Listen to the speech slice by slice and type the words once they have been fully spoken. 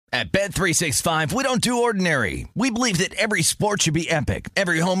At Bet365, we don't do ordinary. We believe that every sport should be epic.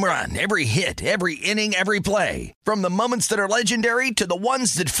 Every home run, every hit, every inning, every play. From the moments that are legendary to the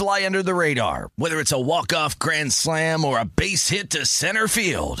ones that fly under the radar. Whether it's a walk-off grand slam or a base hit to center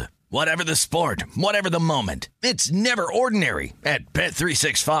field. Whatever the sport, whatever the moment. It's never ordinary at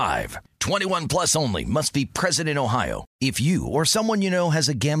Bet365. 21 plus only. Must be present in Ohio. If you or someone you know has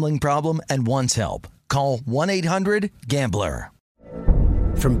a gambling problem and wants help, call 1-800-GAMBLER.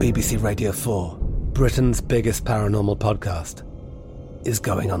 From BBC Radio 4, Britain's biggest paranormal podcast is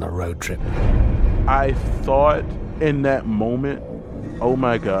going on a road trip. I thought in that moment, oh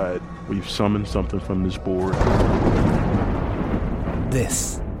my God, we've summoned something from this board.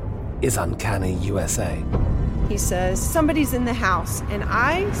 This is Uncanny USA. He says, somebody's in the house, and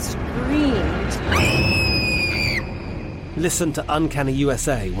I screamed. Listen to Uncanny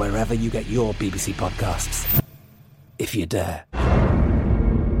USA wherever you get your BBC podcasts, if you dare.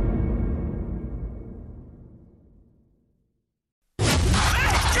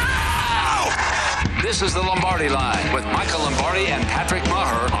 This is the Lombardi Line with Michael Lombardi and Patrick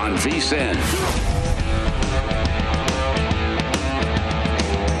Maher on VSiN.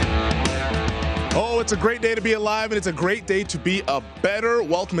 Oh, it's a great day to be alive, and it's a great day to be a better.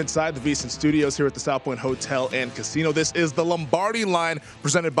 Welcome inside the VSiN studios here at the South Point Hotel and Casino. This is the Lombardi Line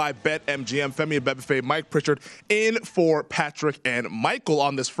presented by BetMGM. Femi Abebefe, Mike Pritchard in for Patrick and Michael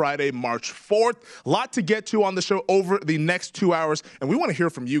on this Friday, March 4th. A lot to get to on the show over the next 2 hours, and we want to hear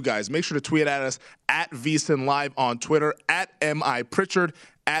from you guys. Make sure to tweet at us at VSiN Live on Twitter, at MI Pritchard.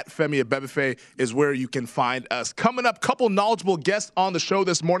 At Femi Abebefe is where you can find us. Coming up, couple knowledgeable guests on the show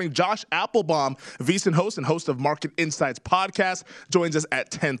this morning. Josh Applebaum, VSiN host and host of Market Insights podcast, joins us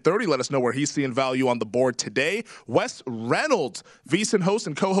at 10:30. Let us know where he's seeing value on the board today. Wes Reynolds, VSiN host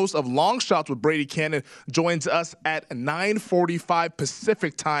and co-host of Long Shots with Brady Cannon, joins us at 9:45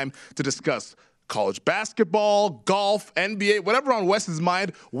 Pacific time to discuss college basketball, golf, NBA, whatever on Wes's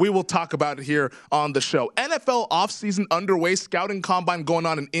mind, we will talk about it here on the show. NFL offseason underway, scouting combine going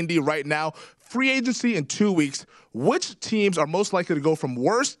on in Indy right now, free agency in 2 weeks. Which teams are most likely to go from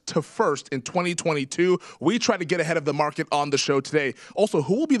worst to first in 2022? We try to get ahead of the market on the show today. Also,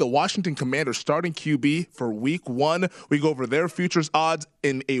 who will be the Washington Commanders starting QB for week 1? We go over their futures odds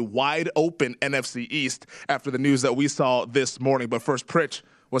in a wide open NFC East after the news that we saw this morning. But first, Pritch,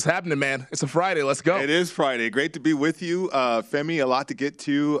 what's happening, man? It's a Friday. Let's go. It is Friday. Great to be with you. Femi, a lot to get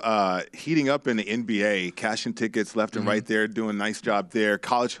to. Heating up in the NBA. Cashing tickets left and right there. Doing a nice job there.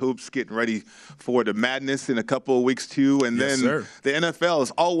 College hoops getting ready for the madness in a couple of weeks, too. And Yes, then sir. the NFL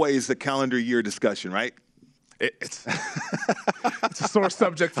is always the calendar year discussion, right? It's a sore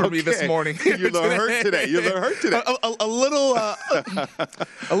subject for me this morning. You're a little hurt today.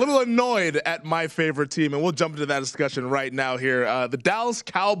 A little annoyed at my favorite team, and we'll jump into that discussion right now here. The Dallas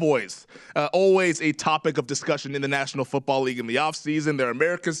Cowboys, always a topic of discussion in the National Football League in the offseason. They're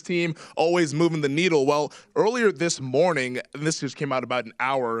America's team, always moving the needle. Well, earlier this morning, and this just came out about an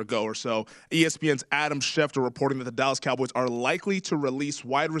hour ago or so, ESPN's Adam Schefter reporting that the Dallas Cowboys are likely to release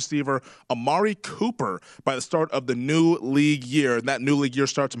wide receiver Amari Cooper by the start of the new league year. And that new league year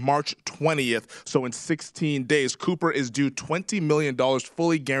starts March 20th. So in 16 days, Cooper is due $20 million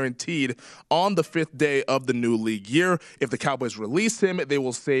fully guaranteed on the 5th day of the new league year. If the Cowboys release him, they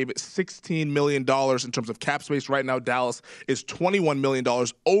will save $16 million in terms of cap space. Right now, Dallas is $21 million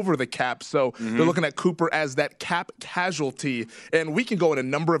over the cap. So they're looking at Cooper as that cap casualty. And we can go in a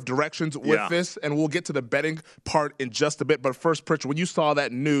number of directions with this, and we'll get to the betting part in just a bit. But first, Pritchard, when you saw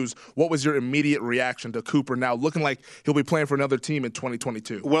that news, what was your immediate reaction to Cooper now looking like he'll be playing for another team in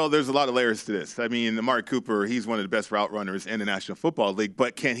 2022? Well, there's a lot of layers to this. I mean, Amari Cooper, he's one of the best route runners in the National Football League.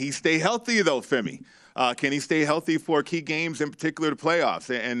 But can he stay healthy, though, Femi? Can he stay healthy for key games, in particular the playoffs?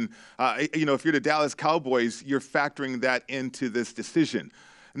 And if you're the Dallas Cowboys, you're factoring that into this decision.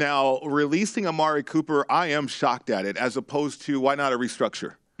 Now, releasing Amari Cooper, I am shocked at it, as opposed to why not a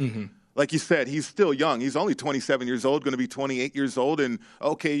restructure? Like you said, he's still young. He's only 27 years old, going to be 28 years old. And,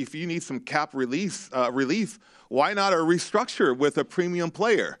 okay, if you need some cap relief, why not a restructure with a premium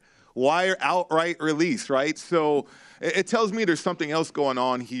player? Why outright release, right? So it tells me there's something else going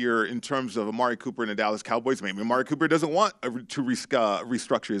on here in terms of Amari Cooper and the Dallas Cowboys. Maybe Amari Cooper doesn't want to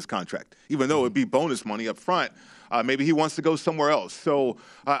restructure his contract, even though it would be bonus money up front. Maybe he wants to go somewhere else. So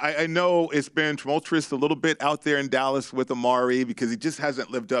I know it's been tumultuous a little bit out there in Dallas with Amari because he just hasn't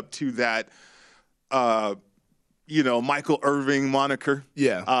lived up to that, Michael Irving moniker.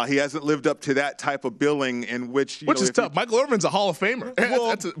 Yeah. He hasn't lived up to that type of billing in which is tough. Michael Irvin's a Hall of Famer.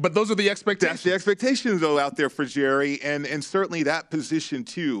 Well, but those are the expectations. That's the expectations, though, out there for Jerry, and certainly that position,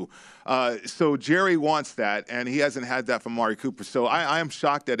 too. So Jerry wants that, and he hasn't had that from Amari Cooper. So I am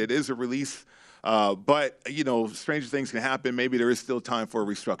shocked that it is a release. But, stranger things can happen. Maybe there is still time for a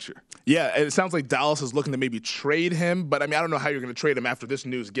restructure. Yeah, and it sounds like Dallas is looking to maybe trade him. But, I don't know how you're going to trade him after this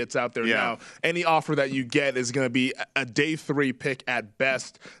news gets out there now. Any offer that you get is going to be a day 3 pick at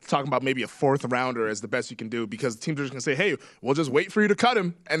best. Talking about maybe a 4th rounder as the best you can do, because teams are just going to say, hey, we'll just wait for you to cut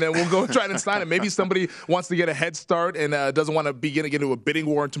him, and then we'll go try and sign him. Maybe somebody wants to get a head start and doesn't want to be getting into a bidding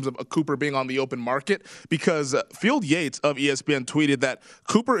war in terms of Cooper being on the open market, because Field Yates of ESPN tweeted that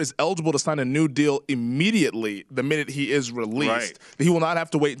Cooper is eligible to sign a new deal immediately the minute he is released. Right. He will not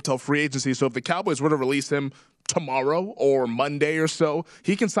have to wait until free agency. So if the Cowboys were to release him tomorrow or Monday or so,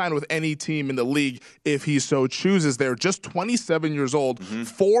 he can sign with any team in the league if he so chooses. They're just 27 years old,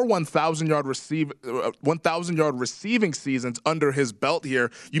 4 1,000-yard receiving seasons under his belt here.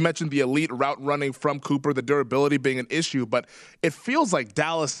 You mentioned the elite route running from Cooper, the durability being an issue, but it feels like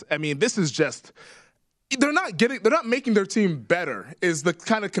Dallas, this is just... They're not making their team better is the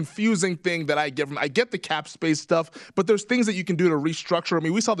kind of confusing thing that I get from. I get the cap space stuff, but there's things that you can do to restructure.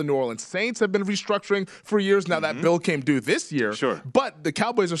 We saw the New Orleans Saints have been restructuring for years now. That bill came due this year. Sure. But the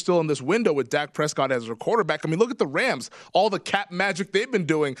Cowboys are still in this window with Dak Prescott as their quarterback. Look at the Rams. All the cap magic they've been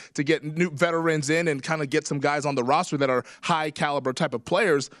doing to get new veterans in and kind of get some guys on the roster that are high caliber type of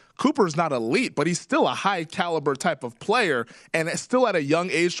players. Cooper's not elite, but he's still a high caliber type of player, and still at a young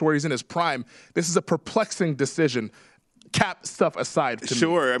age to where he's in his prime. This is a perplexing decision. Cap stuff aside.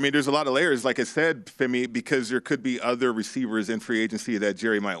 Sure. There's a lot of layers, like I said, Femi, because there could be other receivers in free agency that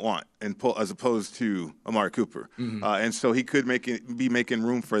Jerry might want, and as opposed to Amari Cooper. And so he could be making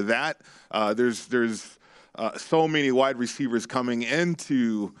room for that. There's so many wide receivers coming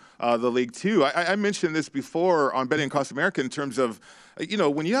into the league, too. I mentioned this before on Betting Across America in terms of,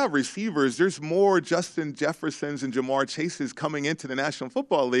 when you have receivers, there's more Justin Jeffersons and Jamar Chases coming into the National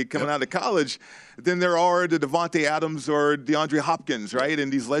Football League coming out of college than there are the Devontae Adams or DeAndre Hopkins, right,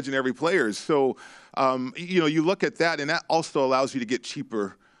 and these legendary players. So, you look at that, and that also allows you to get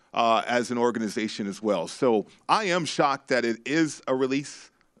cheaper as an organization as well. So I am shocked that it is a release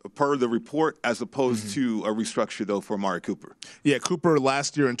per the report, as opposed to a restructure, though, for Amari Cooper. Yeah, Cooper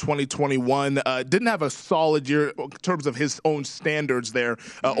last year in 2021 didn't have a solid year in terms of his own standards there.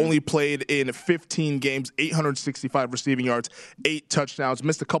 Only played in 15 games, 865 receiving yards, 8 touchdowns.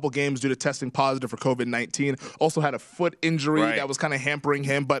 Missed a couple games due to testing positive for COVID-19. Also had a foot injury that was kind of hampering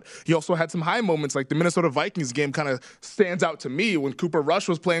him, but he also had some high moments, like the Minnesota Vikings game kind of stands out to me when Cooper Rush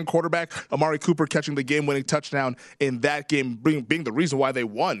was playing quarterback, Amari Cooper catching the game-winning touchdown in that game, being the reason why they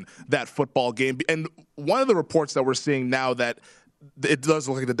won that football game. And one of the reports that we're seeing now that it does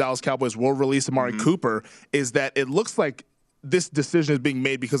look like the Dallas Cowboys will release Amari Cooper is that it looks like this decision is being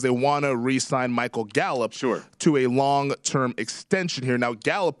made because they want to re-sign Michael Gallup to a long-term extension here. Now,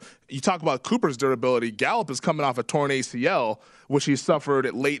 Gallup, you talk about Cooper's durability. Gallup is coming off a torn ACL, which he suffered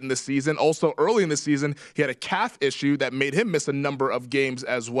late in the season. Also, early in the season, he had a calf issue that made him miss a number of games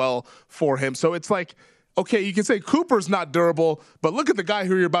as well for him. So it's like, okay, you can say Cooper's not durable, but look at the guy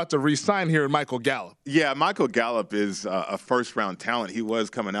who you're about to re-sign here in Michael Gallup. Yeah, Michael Gallup is a first-round talent. He was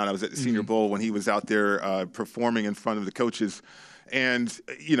coming out. I was at the Senior Bowl when he was out there performing in front of the coaches. And,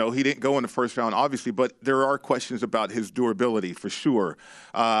 he didn't go in the first round, obviously, but there are questions about his durability for sure.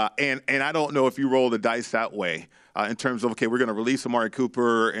 And I don't know if you roll the dice that way. In terms of, okay, we're going to release Amari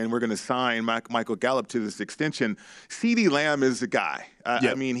Cooper and we're going to sign Michael Gallup to this extension. CeeDee Lamb is the guy.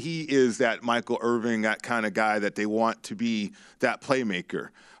 He is that Michael Irving, that kind of guy that they want to be that playmaker.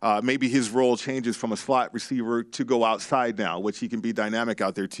 Maybe his role changes from a slot receiver to go outside now, which he can be dynamic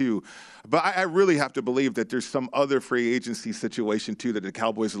out there too. But I really have to believe that there's some other free agency situation too that the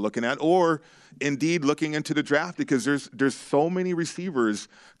Cowboys are looking at, or indeed looking into the draft, because there's so many receivers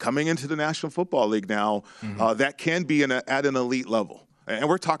coming into the National Football League now that can be at an elite level. And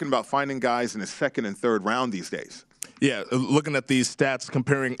we're talking about finding guys in the second and third round these days. Yeah, looking at these stats,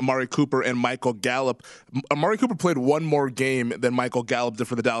 comparing Amari Cooper and Michael Gallup, Amari Cooper played one more game than Michael Gallup did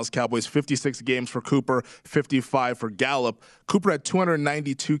for the Dallas Cowboys. 56 games for Cooper, 55 for Gallup. Cooper had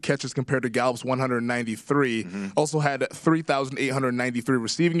 292 catches compared to Gallup's 193. Also had 3,893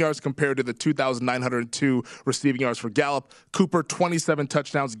 receiving yards compared to the 2,902 receiving yards for Gallup. Cooper, 27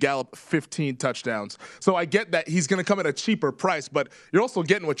 touchdowns. Gallup, 15 touchdowns. So I get that he's going to come at a cheaper price, but you're also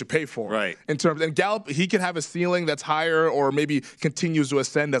getting what you pay for. Right. And Gallup, he can have a ceiling that's retire or maybe continues to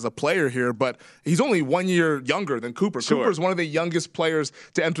ascend as a player here, but he's only 1 year younger than Cooper. Sure. Cooper's one of the youngest players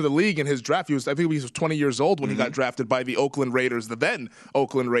to enter the league in his draft. I think he was 20 years old when he got drafted by the Oakland Raiders, the then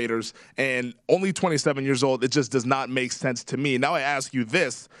Oakland Raiders, and only 27 years old. It just does not make sense to me. Now I ask you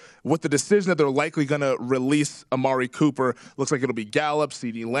this. With the decision that they're likely going to release Amari Cooper, looks like it'll be Gallup,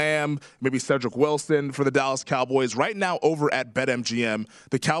 CeeDee Lamb, maybe Cedric Wilson for the Dallas Cowboys. Right now over at BetMGM,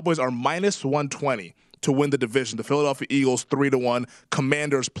 the Cowboys are minus 120 to win the division. The Philadelphia Eagles 3-1,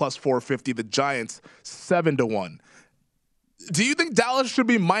 Commanders plus 450, the Giants 7-1. Do you think Dallas should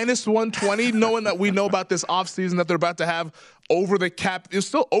be minus 120, knowing that we know about this offseason that they're about to have over the cap? It's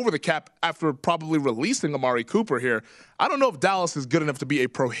still over the cap after probably releasing Amari Cooper here. I don't know if Dallas is good enough to be a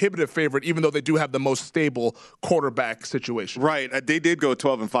prohibitive favorite, even though they do have the most stable quarterback situation. Right. They did go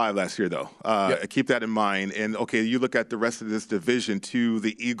 12-5 last year, though. Keep that in mind. And, okay, you look at the rest of this division, too,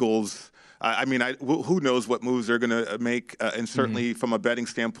 the Eagles. Who knows what moves they're going to make? And certainly from a betting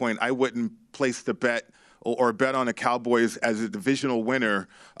standpoint, I wouldn't place the bet or bet on the Cowboys as a divisional winner,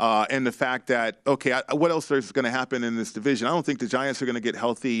 and the fact that, okay, what else is going to happen in this division? I don't think the Giants are going to get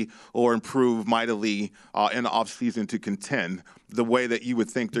healthy or improve mightily in the offseason to contend the way that you would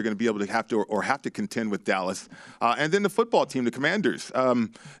think they're going to be able to have to contend with Dallas. And then the football team, the Commanders.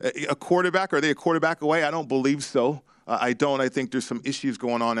 A quarterback, are they a quarterback away? I don't believe so. I don't. I think there's some issues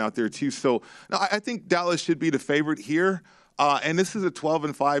going on out there, too. So no, I think Dallas should be the favorite here. And this is a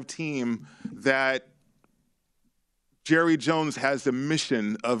 12-5 team that Jerry Jones has the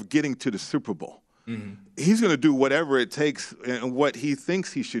mission of getting to the Super Bowl. Mm-hmm. He's going to do whatever it takes and what he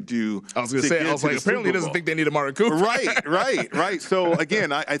thinks he should do. I was going to say, apparently he doesn't think they need Amari Cooper. Right. So,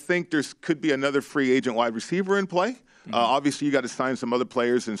 again, I think there could be another free agent wide receiver in play. Mm-hmm. Obviously, you got to sign some other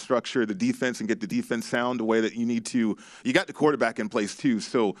players and structure the defense and get the defense sound the way that you need to. You got the quarterback in place, too.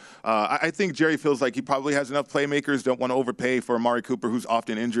 So I think Jerry feels like he probably has enough playmakers, don't want to overpay for Amari Cooper, who's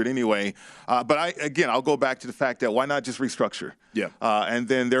often injured anyway. But I'll go back to the fact that why not just restructure? Yeah. And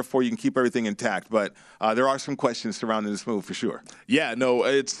then, therefore, you can keep everything intact. But there are some questions surrounding this move for sure. Yeah, no,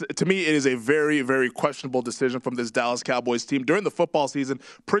 to me, it is a very, very questionable decision from this Dallas Cowboys team. During the football season,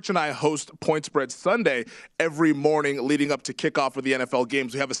 Pritch and I host Point Spread Sunday every morning leading up to kickoff for the NFL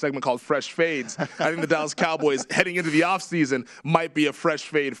games. We have a segment called Fresh Fades. I think the Dallas Cowboys heading into the offseason might be a fresh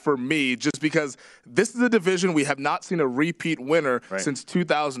fade for me, just because this is a division we have not seen a repeat winner since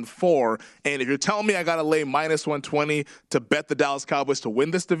 2004. And if you're telling me I got to lay minus 120 to bet the Dallas Cowboys to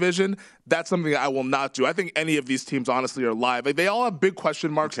win this division, that's something I will not do. I think any of these teams, honestly, are live. They all have big question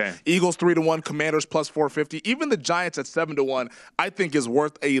marks. Okay. Eagles 3-1, Commanders plus 450. Even the Giants at 7-1, I think is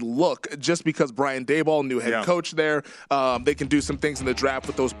worth a look, just because Brian Daboll, new head coach there. They can do some things in the draft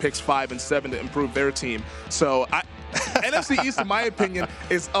with those picks 5 and 7 to improve their team. So NFC East, in my opinion,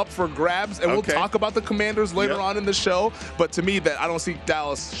 is up for grabs, and we'll talk about the Commanders later on in the show. But to me, that I don't see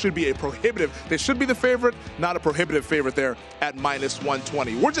Dallas should be a prohibitive. They should be the favorite, not a prohibitive favorite there at minus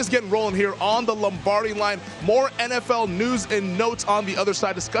 120. We're just getting rolling here on the Lombardi line. More NFL news and notes on the other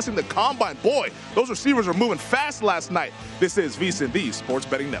side, discussing the Combine. Boy, those receivers are moving fast last night. This is VSiN, the Sports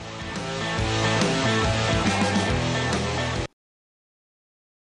Betting Network.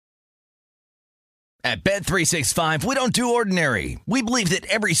 At Bet365, we don't do ordinary. We believe that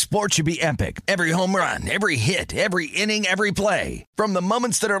every sport should be epic. Every home run, every hit, every inning, every play. From the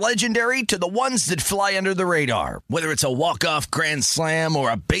moments that are legendary to the ones that fly under the radar. Whether it's a walk-off grand slam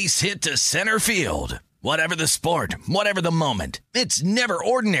or a base hit to center field. Whatever the sport, whatever the moment. It's never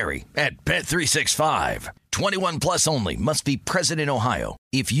ordinary at Bet365. 21 plus only. Must be present in Ohio.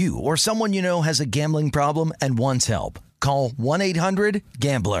 If you or someone you know has a gambling problem and wants help, call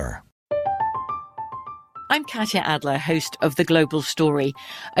 1-800-GAMBLER. I'm Katya Adler, host of The Global Story.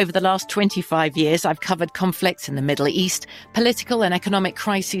 Over the last 25 years, I've covered conflicts in the Middle East, political and economic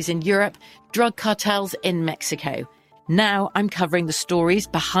crises in Europe, drug cartels in Mexico. Now I'm covering the stories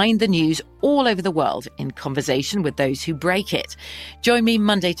behind the news all over the world in conversation with those who break it. Join me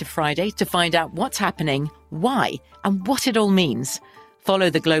Monday to Friday to find out what's happening, why, and what it all means. Follow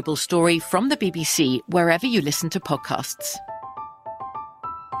The Global Story from the BBC wherever you listen to podcasts.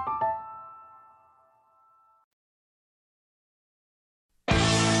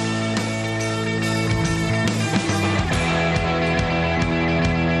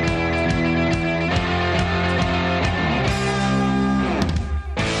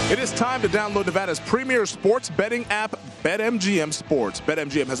 It is time to download Nevada's premier sports betting app, BetMGM Sports.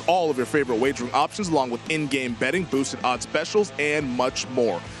 BetMGM has all of your favorite wagering options, along with in-game betting, boosted odds specials, and much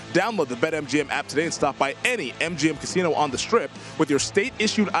more. Download the BetMGM app today and stop by any MGM casino on the Strip with your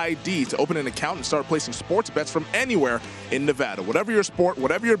state-issued ID to open an account and start placing sports bets from anywhere in Nevada. Whatever your sport,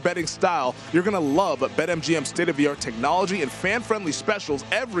 whatever your betting style, you're going to love BetMGM's state-of-the-art technology and fan-friendly specials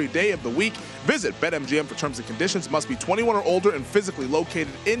every day of the week. Visit BetMGM for terms and conditions. Must be 21 or older and physically located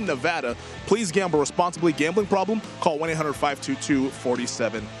in Nevada. Please gamble responsibly. Gambling problem? Call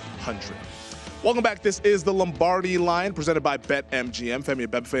 1-800-522-4700. Welcome back. This is the Lombardi Line presented by BetMGM. Femi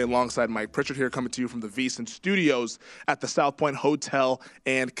Abebefe alongside Mike Pritchard here, coming to you from the VSiN Studios at the South Point Hotel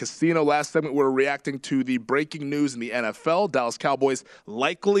and Casino. Last segment, we're reacting to the breaking news in the NFL. Dallas Cowboys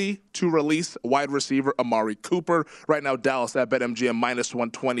likely to release wide receiver Amari Cooper. Right now, Dallas at BetMGM minus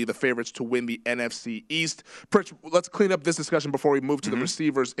 120, the favorites to win the NFC East. Pritch, let's clean up this discussion before we move to the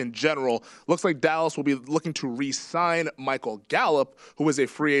receivers in general. Looks like Dallas will be looking to re-sign Michael Gallup, who is a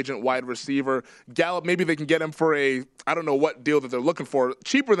free agent wide receiver. Gallup, maybe they can get him for I don't know what deal that they're looking for.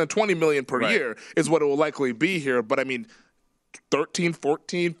 Cheaper than $20 million per year is what it will likely be here. But I mean, 13,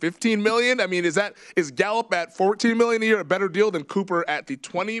 14, 15 million? I mean, is Gallup at 14 million a year a better deal than Cooper at the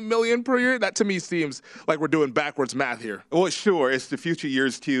 20 million per year? That to me seems like we're doing backwards math here. Well, sure. It's the future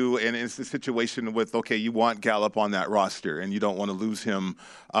years too, and it's the situation with, okay, you want Gallup on that roster and you don't want to lose him,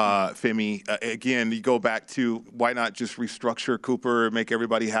 Femi. Again, you go back to why not just restructure Cooper, make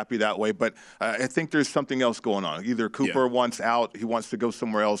everybody happy that way. But I think there's something else going on. Either Cooper wants out, he wants to go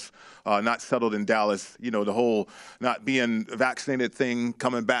somewhere else, not settled in Dallas. You know, the whole not being vaccinated thing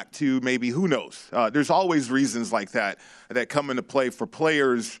coming back to maybe, who knows? There's always reasons like that come into play for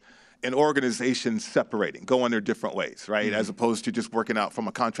players and organizations separating, going their different ways, right? As opposed to just working out from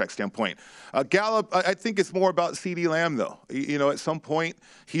a contract standpoint. Gallup, I think it's more about CeeDee Lamb, though. You know, at some point,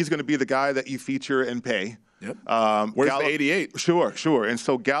 he's going to be the guy that you feature and pay. Yep. Where's Gallup, the 88? Sure. And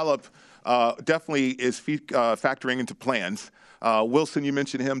so Gallup definitely is factoring into plans. Wilson, you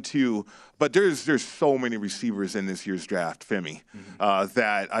mentioned him too, but there's so many receivers in this year's draft, Femi,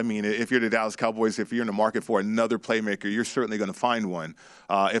 that, I mean, if you're the Dallas Cowboys, if you're in the market for another playmaker, you're certainly going to find one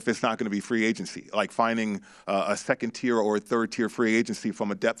if it's not going to be free agency. Like finding a second-tier or a third-tier free agency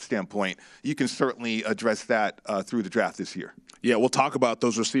from a depth standpoint, you can certainly address that through the draft this year. Yeah, we'll talk about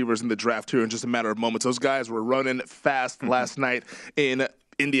those receivers in the draft here in just a matter of moments. Those guys were running fast last night in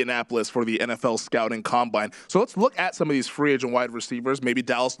Indianapolis for the NFL Scouting Combine. So let's look at some of these free agent wide receivers. Maybe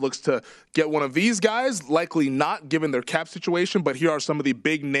Dallas looks to get one of these guys, likely not given their cap situation, but here are some of the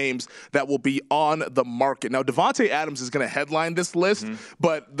big names that will be on the market. Now, Davante Adams is going to headline this list,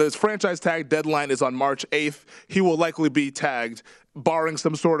 but the franchise tag deadline is on March 8th. He will likely be tagged, barring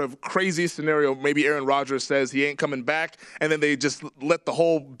some sort of crazy scenario. Maybe Aaron Rodgers says he ain't coming back, and then they just let the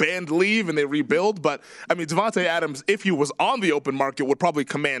whole band leave and they rebuild. But, I mean, Davante Adams, if he was on the open market, would probably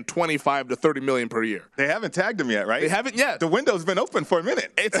command $25 to $30 million per year. They haven't tagged him yet, right? They haven't yet. The window's been open for a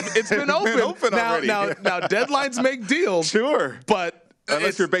minute. It's been open. Already. Now, deadlines make deals. Sure. But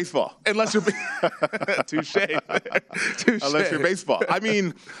unless you're baseball. Unless you're touche. Unless you're baseball. I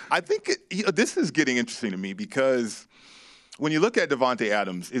mean, I think this is getting interesting to me because when you look at Davante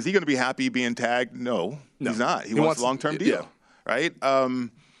Adams, is he going to be happy being tagged? No, he's not. He wants a long-term deal, right? And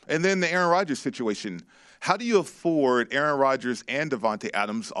then the Aaron Rodgers situation. How do you afford Aaron Rodgers and Davante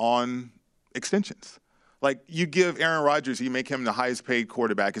Adams on extensions? Like, you give Aaron Rodgers, you make him the highest paid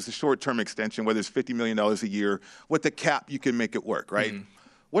quarterback. It's a short-term extension, whether it's $50 million a year. With the cap, you can make it work, right?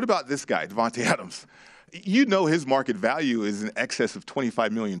 What about this guy, Davante Adams? You know his market value is in excess of $25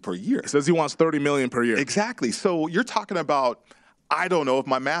 million per year. He says he wants $30 million per year. Exactly. So you're talking about, I don't know if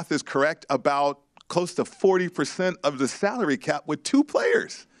my math is correct, about close to 40% of the salary cap with two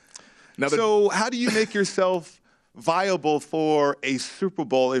players. So how do you make yourself viable for a Super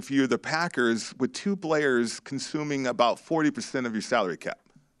Bowl if you're the Packers with two players consuming about 40% of your salary cap?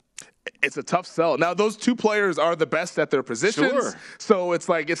 It's a tough sell. Now, those two players are the best at their positions. Sure. So it's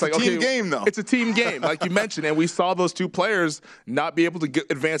like, a team game, though. It's a team game, like you mentioned. And we saw those two players not be able to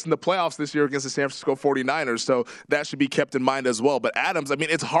advance in the playoffs this year against the San Francisco 49ers. So that should be kept in mind as well. But Adams, I mean,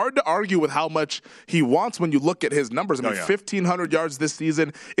 it's hard to argue with how much he wants when you look at his numbers. I mean, 1,500 yards this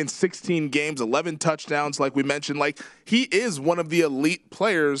season in 16 games, 11 touchdowns, like we mentioned. Like, he is one of the elite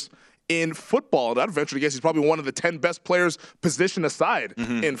players in football. I'd venture to guess he's probably one of the 10 best players position aside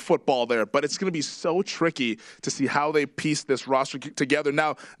in football there. But it's going to be so tricky to see how they piece this roster together.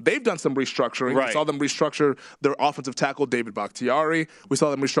 Now, they've done some restructuring. Right. We saw them restructure their offensive tackle, David Bakhtiari. We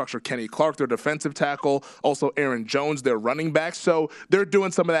saw them restructure Kenny Clark, their defensive tackle. Also, Aaron Jones, their running back. So they're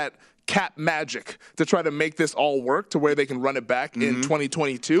doing some of that cap magic to try to make this all work to where they can run it back in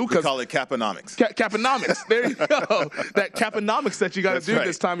 2022. We call it caponomics. Caponomics. There you go. That caponomics that you got to do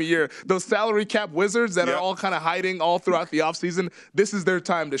this time of year. Those salary cap wizards that are all kind of hiding all throughout the offseason, this is their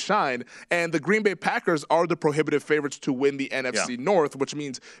time to shine. And the Green Bay Packers are the prohibitive favorites to win the NFC North, which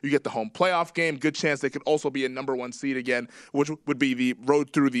means you get the home playoff game. Good chance they could also be a number 1 seed again, which would be the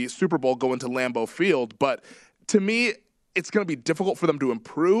road through the Super Bowl going to Lambeau Field. But to me, it's going to be difficult for them to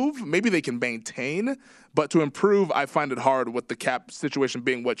improve. Maybe they can maintain, but to improve, I find it hard with the cap situation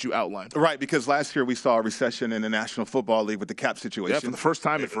being what you outlined. Right, because last year we saw a recession in the National Football League with the cap situation. Yeah, for the first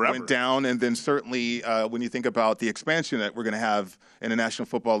time in forever. It went down, and then certainly when you think about the expansion that we're going to have in the National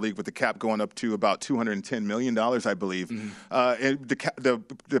Football League with the cap going up to about $210 million, I believe, and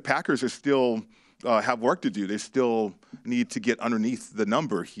the Packers are still have work to do. They still need to get underneath the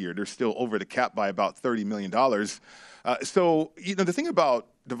number here. They're still over the cap by about $30 million. So, the thing about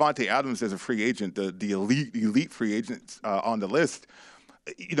Davante Adams as a free agent, the elite free agents on the list,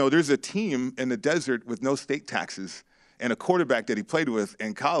 there's a team in the desert with no state taxes and a quarterback that he played with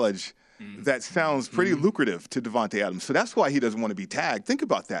in college that sounds pretty lucrative to Davante Adams. So that's why he doesn't want to be tagged. Think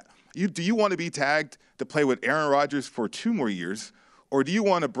about that. Do you want to be tagged to play with Aaron Rodgers for 2 more years? Or do you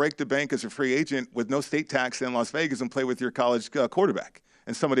want to break the bank as a free agent with no state tax in Las Vegas and play with your college quarterback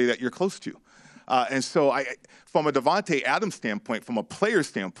and somebody that you're close to? And so from a Davante Adams standpoint, from a player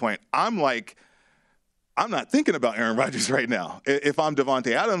standpoint, I'm not thinking about Aaron Rodgers right now. If I'm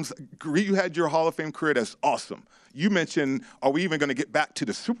Davante Adams, you had your Hall of Fame career. That's awesome. You mentioned, are we even going to get back to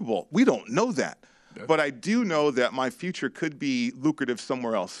the Super Bowl? We don't know that. Yeah. But I do know that my future could be lucrative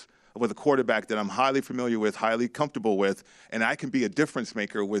somewhere else with a quarterback that I'm highly familiar with, highly comfortable with, and I can be a difference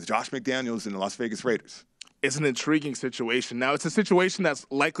maker with Josh McDaniels and the Las Vegas Raiders. It's an intriguing situation. Now, it's a situation that's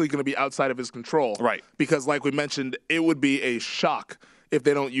likely going to be outside of his control. Right. Because, like we mentioned, it would be a shock if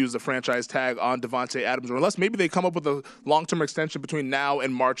they don't use the franchise tag on Davante Adams, or unless maybe they come up with a long-term extension between now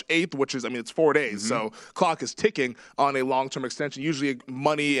and March 8th, which is, it's 4 days. So clock is ticking on a long-term extension. Usually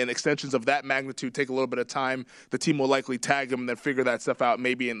money and extensions of that magnitude take a little bit of time. The team will likely tag him and then figure that stuff out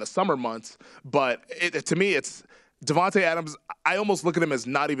maybe in the summer months. But to me, it's Davante Adams, I almost look at him as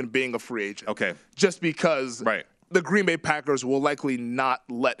not even being a free agent. Okay. Just because the Green Bay Packers will likely not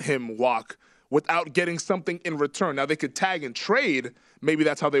let him walk without getting something in return. Now, they could tag and trade. Maybe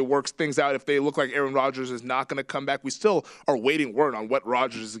that's how they work things out. If they look like Aaron Rodgers is not going to come back, we still are waiting word on what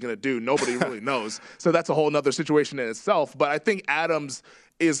Rodgers is going to do. Nobody really knows. So that's a whole other situation in itself. But I think Adams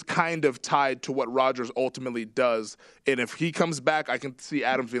is kind of tied to what Rodgers ultimately does. And if he comes back, I can see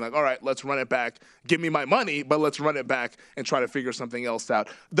Adams being like, all right, let's run it back. Give me my money, but let's run it back and try to figure something else out.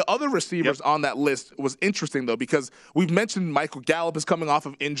 The other receivers on that list was interesting, though, because we've mentioned Michael Gallup is coming off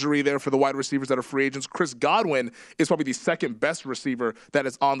of injury there for the wide receivers that are free agents. Chris Godwin is probably the second best receiver that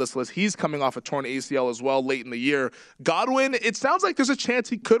is on this list. He's coming off a torn ACL as well late in the year. Godwin, it sounds like there's a chance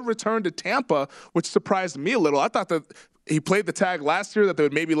he could return to Tampa, which surprised me a little. I thought that he played the tag last year, that they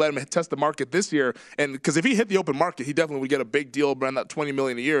would maybe let him test the market this year. And because if he hit the open market, he definitely would get a big deal around that $20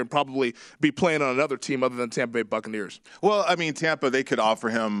 million a year and probably be playing on another team other than Tampa Bay Buccaneers. Well, Tampa, they could offer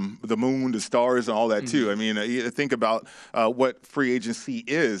him the moon, the stars, and all that too. You think about what free agency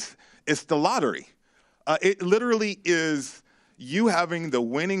is. It's the lottery. It literally is you having the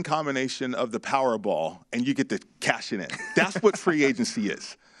winning combination of the Powerball, and you get to cash it in. That's what free agency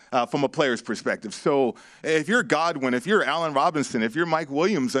is. From a player's perspective. So if you're Godwin, if you're Allen Robinson, if you're Mike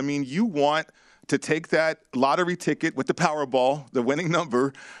Williams, you want to take that lottery ticket with the Powerball, the winning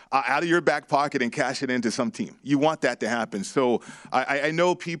number, out of your back pocket and cash it into some team. You want that to happen. So I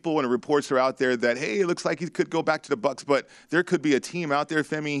know people and reports are out there that, hey, it looks like he could go back to the Bucs, but there could be a team out there,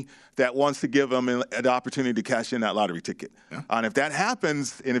 Femi, that wants to give him an opportunity to cash in that lottery ticket. Yeah. And if that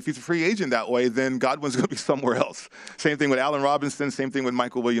happens, and if he's a free agent that way, then Godwin's going to be somewhere else. Same thing with Allen Robinson, same thing with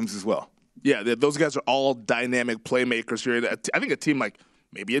Michael Williams as well. Yeah, those guys are all dynamic playmakers here. I think a team like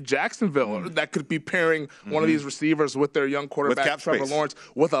maybe a Jacksonville that could be pairing one of these receivers with their young quarterback, Trevor Lawrence,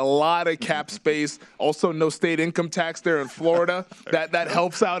 with a lot of cap space. Also, no state income tax there in Florida. That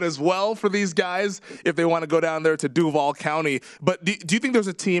helps out as well for these guys if they want to go down there to Duval County. But do you think there's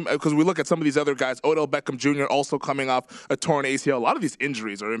a team, because we look at some of these other guys, Odell Beckham Jr. also coming off a torn ACL. A lot of these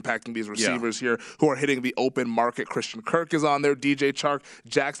injuries are impacting these receivers here who are hitting the open market. Christian Kirk is on there. DJ Chark.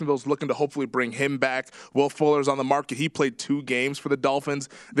 Jacksonville's looking to hopefully bring him back. Will Fuller's on the market. He played 2 games for the Dolphins.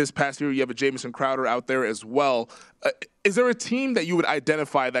 ones this past year. You have a Jamison Crowder out there as well. Is there a team that you would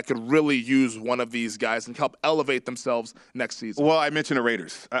identify that could really use one of these guys and help elevate themselves next season? Well, I mentioned the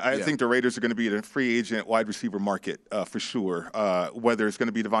Raiders. I think the Raiders are going to be the free agent wide receiver market for sure. Whether it's going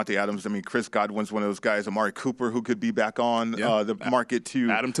to be Devontae Adams, I mean, Chris Godwin's one of those guys. Amari Cooper, who could be back on the market too.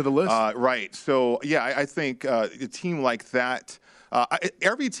 Add him to the list. Right. So, I think a team like that,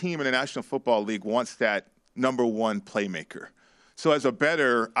 every team in the National Football League wants that number one playmaker. So as a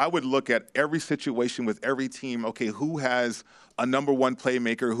bettor, I would look at every situation with every team. Okay, who has a number one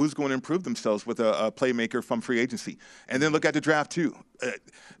playmaker? Who's going to improve themselves with a playmaker from free agency? And then look at the draft too.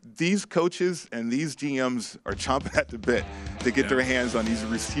 These coaches and these GMs are chomping at the bit to get their hands on these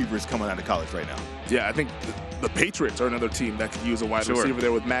receivers coming out of college right now. Yeah, I think the Patriots are another team that could use a wide receiver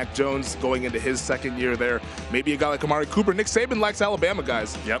there with Mac Jones going into his second year there. Maybe a guy like Amari Cooper. Nick Saban likes Alabama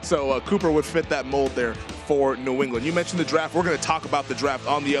guys. Yep. So Cooper would fit that mold there for New England. You mentioned the draft. We're going to talk about the draft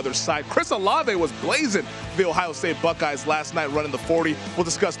on the other side. Chris Olave was blazing the Ohio State Buckeyes last night running the 40. We'll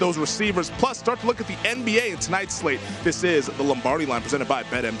discuss those receivers, plus start to look at the NBA in tonight's slate. This is the Lombardi Line presented by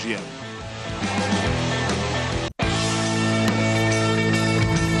BetMGM.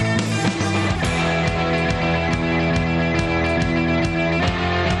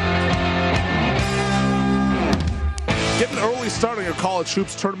 Get an early start on your college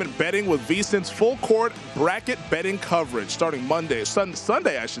hoops tournament betting with VSiN's full court bracket betting coverage starting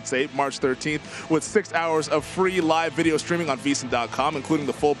Sunday, I should say, March 13th, with 6 hours of free live video streaming on VSiN.com, including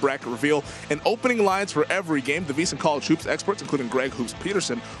the full bracket reveal and opening lines for every game. The VSiN college hoops experts, including Greg Hoops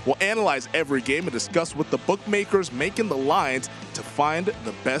Peterson, will analyze every game and discuss with the bookmakers making the lines to find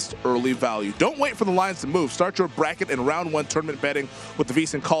the best early value. Don't wait for the lines to move. Start your bracket and round one tournament betting with the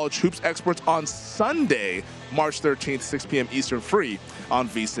VSiN college hoops experts on Sunday, March 13th, 6 p.m. Eastern, free on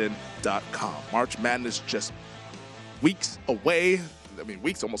VSiN.com. March Madness just weeks away. I mean,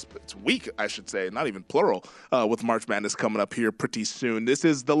 it's a week, I should say, not even plural, with March Madness coming up here pretty soon. This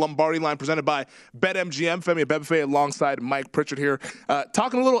is the Lombardi Line presented by BetMGM. Femi Abebefe alongside Mike Pritchard here,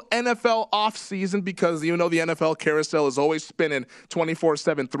 talking a little NFL offseason because you know the NFL carousel is always spinning 24/7,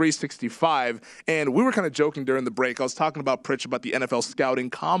 365. And we were kind of joking during the break. I was talking about Pritch about the NFL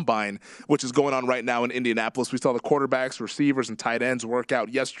Scouting Combine, which is going on right now in Indianapolis. We saw the quarterbacks, receivers, and tight ends work out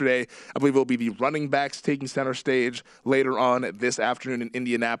yesterday. I believe it will be the running backs taking center stage later on this afternoon in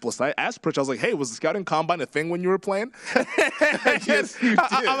Indianapolis. I asked Pritch, I was like, hey, was the Scouting Combine a thing when you were playing? Yes, you did.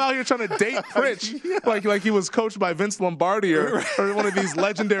 I'm out here trying to date Pritch like he was coached by Vince Lombardi or one of these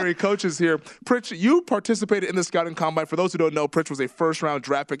legendary coaches here. Pritch, you participated in the Scouting Combine. For those who don't know, Pritch was a first-round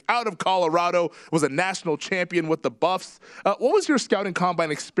draft pick out of Colorado, was a national champion with the Buffs. What was your Scouting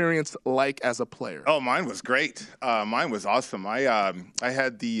Combine experience like as a player? Oh, mine was great. Mine was awesome. I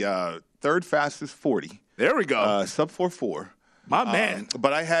had the third fastest 40. There we go. Sub 4.4. My man.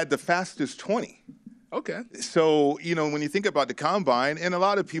 But I had the fastest 20. Okay. So, when you think about the Combine, and a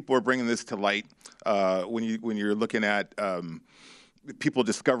lot of people are bringing this to light when you're looking at people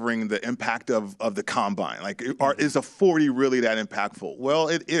discovering the impact of the Combine. Like, is a 40 really that impactful? Well,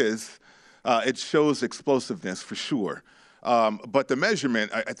 it is. It shows explosiveness for sure. But the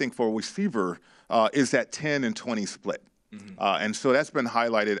measurement, I think, for a receiver is that 10 and 20 split. Mm-hmm. And so that's been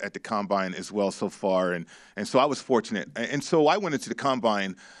highlighted at the Combine as well so far. And so I was fortunate. And so I went into the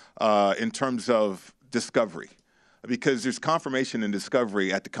Combine in terms of discovery, because there's confirmation and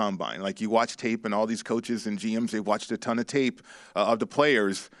discovery at the Combine. Like, you watch tape, and all these coaches and GMs, they watched a ton of tape of the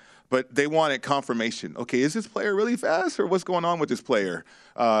players, but they wanted confirmation. Okay, is this player really fast, or what's going on with this player?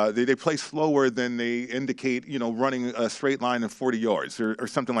 They play slower than they indicate, running a straight line of 40 yards or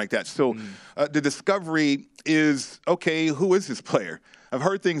something like that. So the discovery is, okay, who is this player? I've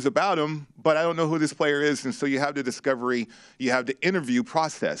heard things about him, but I don't know who this player is. And so you have the discovery, you have the interview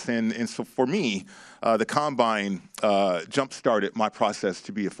process. And so for me, the Combine jump-started my process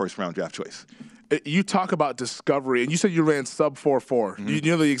to be a first-round draft choice. You talk about discovery, and you said you ran sub 4.4. Mm-hmm. You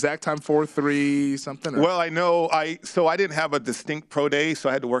know the exact time, 4.3 something? Or? Well, I know. So I didn't have a distinct pro day, so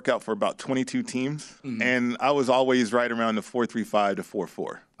I had to work out for about 22 teams, and I was always right around the 4.35 to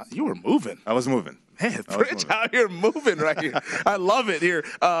 4.4. You were moving. I was moving. Man, Pritch out here moving right here. I love it here.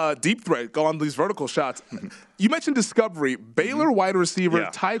 Deep threat, go on these vertical shots. You mentioned discovery. Baylor wide receiver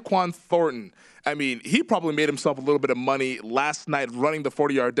Tyquan Thornton. I mean, he probably made himself a little bit of money last night running the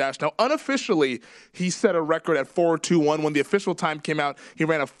 40-yard dash. Now, unofficially, he set a record at 4.21. When the official time came out, he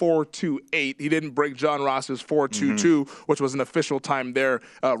ran a 4.28. He didn't break John Ross's 4.22, which was an official time there.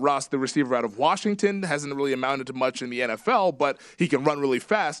 Ross, the receiver out of Washington, hasn't really amounted to much in the NFL, but he can run really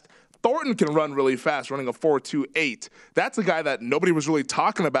fast. Thornton can run really fast, running a 4.28. That's a guy that nobody was really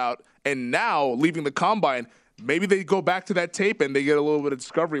talking about, and now, leaving the Combine, maybe they go back to that tape and they get a little bit of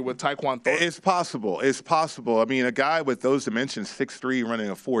discovery with Tyquan Thornton. It's possible. It's possible. I mean, a guy with those dimensions, 6'3", running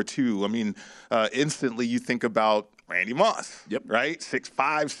a 4.2, I mean, instantly you think about Randy Moss, right? 6'5",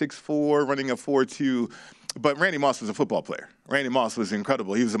 6'4", running a 4.2. But Randy Moss was a football player. Randy Moss was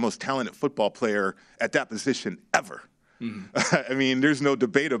incredible. He was the most talented football player at that position ever. I mean, there's no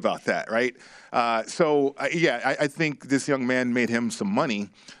debate about that, right? I think this young man made him some money,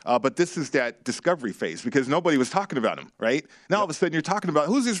 but this is that discovery phase because nobody was talking about him, right? Now all of a sudden you're talking about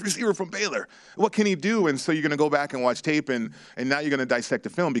who's this receiver from Baylor? What can he do? And so you're going to go back and watch tape, and now you're going to dissect the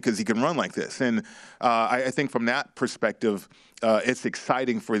film because he can run like this. And I think from that perspective, it's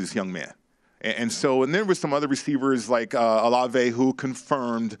exciting for this young man. And there were some other receivers like Olave who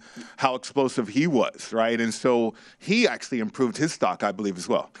confirmed how explosive he was, right? And so he actually improved his stock, I believe, as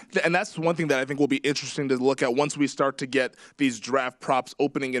well. And that's one thing that I think will be interesting to look at once we start to get these draft props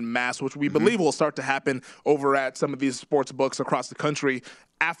opening in mass, which we believe will start to happen over at some of these sports books across the country.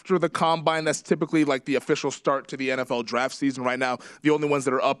 After the combine, that's typically like the official start to the NFL draft season. Right now, the only ones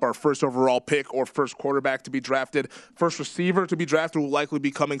that are up are first overall pick or first quarterback to be drafted. First receiver to be drafted will likely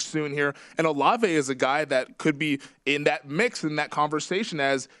be coming soon here. And Olave is a guy that could be in that mix, in that conversation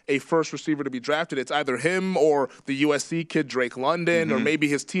as a first receiver to be drafted. It's either him or the USC kid Drake London or maybe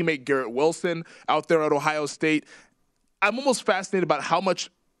his teammate Garrett Wilson out there at Ohio State. I'm almost fascinated about how much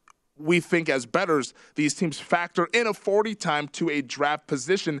we think as bettors, these teams factor in a 40 time to a draft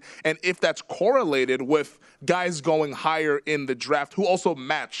position, and if that's correlated with guys going higher in the draft who also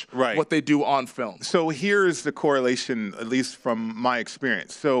match what they do on film. So here's the correlation, at least from my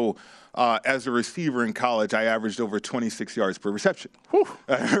experience. So as a receiver in college, I averaged over 26 yards per reception,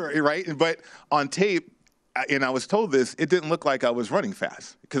 right? But on tape, and I was told this, it didn't look like I was running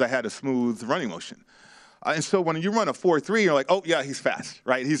fast because I had a smooth running motion. And so when you run a 4.3, you're like, oh, yeah, he's fast,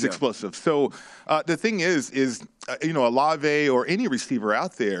 right? He's explosive. So the thing is Olave or any receiver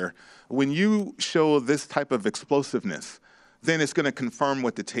out there, when you show this type of explosiveness, then it's going to confirm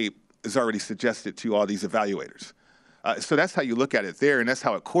what the tape has already suggested to all these evaluators. So that's how you look at it there, and that's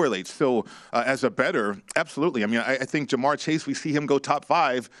how it correlates. So as a bettor, absolutely. I mean, I think Jamar Chase, we see him go top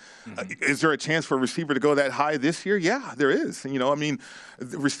 5. Is there a chance for a receiver to go that high this year? Yeah, there is. And, I mean,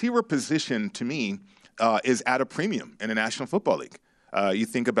 the receiver position, to me, is at a premium in the National Football League. You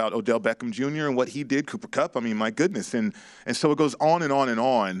think about Odell Beckham Jr. and what he did, Cooper Kupp. I mean, my goodness. And so it goes on and on and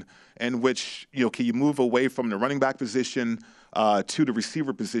on, in which, can you move away from the running back position to the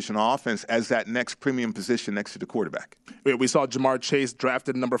receiver position on offense as that next premium position next to the quarterback? We saw Jamar Chase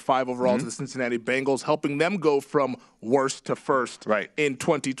drafted number 5 overall to the Cincinnati Bengals, helping them go from worst to first in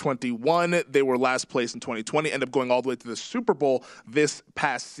 2021. They were last place in 2020, ended up going all the way to the Super Bowl this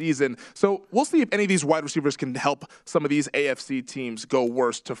past season. So we'll see if any of these wide receivers can help some of these AFC teams go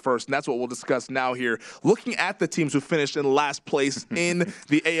worst to first, and that's what we'll discuss now here. Looking at the teams who finished in last place in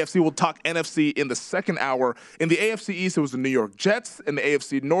the AFC, we'll talk NFC in the second hour. In the AFC East, it was the New York Jets. In the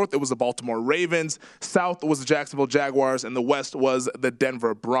AFC North, it was the Baltimore Ravens. South was the Jacksonville Jaguars, and the West was the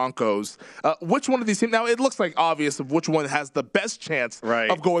Denver Broncos. Which one of these teams? Now, it looks like obvious of which one has the best chance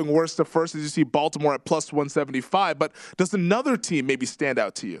of going worst to first, as you see Baltimore at plus 175. But does another team maybe stand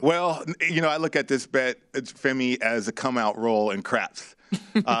out to you? Well, I look at this bet, Femi, as a come-out roll in craps.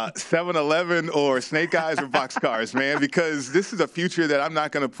 7-Eleven or Snake Eyes or Boxcars, man, because this is a future that I'm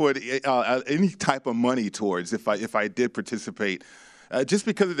not going to put any type of money towards if I did participate. Just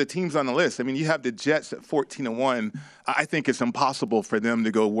because of the teams on the list. I mean, you have the Jets at 14-1. I think it's impossible for them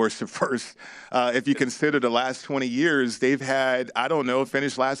to go worse to first. If you consider the last 20 years, they've had,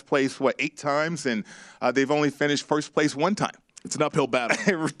 finished last place, 8 times, and they've only finished first place 1 time. It's an uphill battle.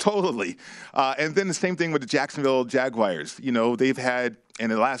 Totally. And then the same thing with the Jacksonville Jaguars. They've had, in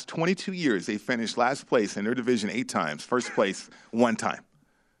the last 22 years, they finished last place in their division 8 times, first place 1 time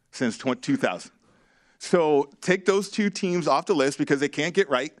since 2000. So take those 2 teams off the list because they can't get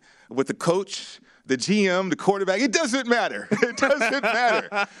right with the coach, the GM, the quarterback. It doesn't matter. It doesn't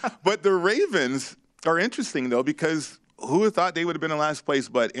matter. But the Ravens are interesting, though, because who would have thought they would have been in last place,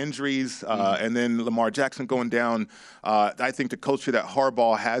 but injuries and then Lamar Jackson going down. I think the culture that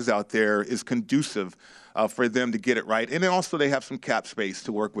Harbaugh has out there is conducive for them to get it right. And then also they have some cap space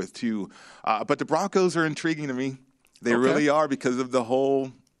to work with, too. But the Broncos are intriguing to me. They really are because of the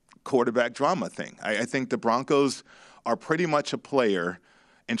whole quarterback drama thing. I think the Broncos are pretty much a player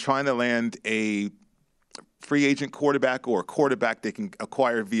in trying to land a free agent quarterback or a quarterback they can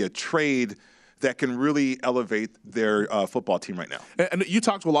acquire via trade that can really elevate their football team right now. And you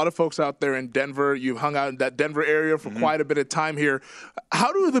talked to a lot of folks out there in Denver. You've hung out in that Denver area for quite a bit of time here.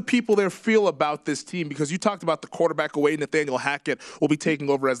 How do the people there feel about this team? Because you talked about the quarterback away. Nathaniel Hackett will be taking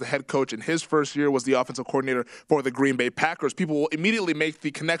over as the head coach in his first year, was the offensive coordinator for the Green Bay Packers. People will immediately make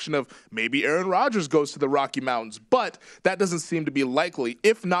the connection of maybe Aaron Rodgers goes to the Rocky Mountains, but that doesn't seem to be likely.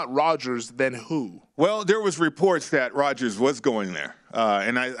 If not Rodgers, then who? Well, there was reports that Rodgers was going there.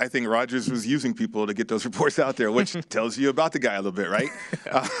 And I think Rodgers was using people to get those reports out there, which tells you about the guy a little bit, right?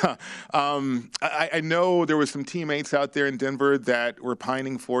 I know there were some teammates out there in Denver that were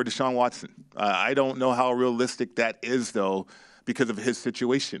pining for Deshaun Watson. I don't know how realistic that is, though, because of his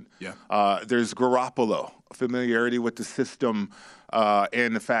situation. Yeah. There's Garoppolo, familiarity with the system,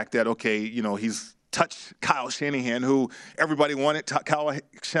 and the fact that, okay, you know, he's touched Kyle Shanahan, who everybody wanted Kyle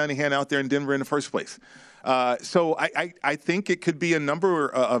Shanahan out there in Denver in the first place. So I think it could be a number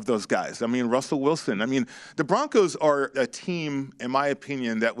of those guys. I mean, Russell Wilson. I mean, the Broncos are a team, in my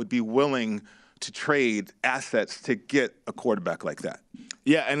opinion, that would be willing to trade assets to get a quarterback like that.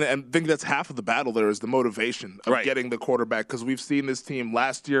 Yeah, and I think that's half of the battle there is the motivation of getting the quarterback, because we've seen this team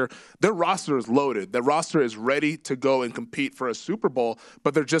last year. Their roster is loaded. Their roster is ready to go and compete for a Super Bowl,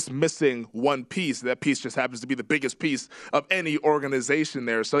 but they're just missing one piece. That piece just happens to be the biggest piece of any organization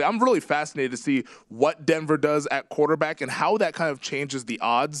there. So I'm really fascinated to see what Denver does at quarterback and how that kind of changes the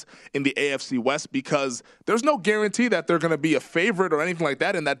odds in the AFC West, because there's no guarantee that they're going to be a favorite or anything like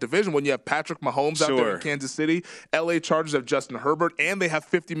that in that division when you have Patrick Mahomes out there in Kansas City. LA Chargers have Justin Herbert, and they have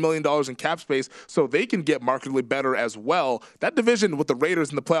 $50 million in cap space, so they can get markedly better as well. That division with the Raiders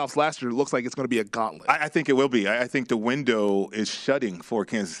in the playoffs last year looks like it's going to be a gauntlet. I think it will be. I think the window is shutting for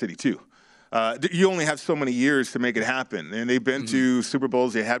Kansas City, too. You only have so many years to make it happen, and they've been to Super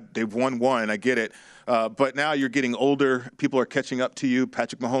Bowls. They've won one. I get it. But now you're getting older. People are catching up to you.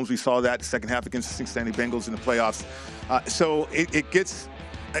 Patrick Mahomes, we saw that second half against the Cincinnati Bengals in the playoffs. So it gets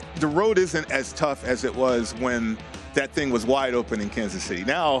 – the road isn't as tough as it was when – that thing was wide open in Kansas City.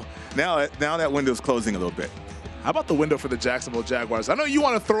 Now that window's closing a little bit. How about the window for the Jacksonville Jaguars? I know you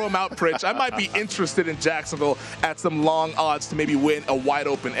want to throw them out, Pritch. I might be interested in Jacksonville at some long odds to maybe win a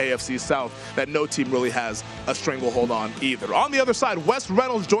wide-open AFC South that no team really has a stranglehold on either. On the other side, Wes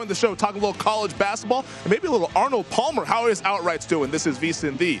Reynolds joined the show talking a little college basketball and maybe a little Arnold Palmer. How are his outrights doing? This is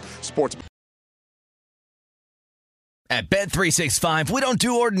VSiN, the Sports. At Bet365, we don't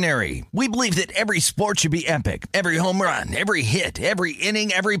do ordinary. We believe that every sport should be epic. Every home run, every hit, every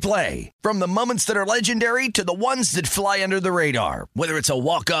inning, every play. From the moments that are legendary to the ones that fly under the radar. Whether it's a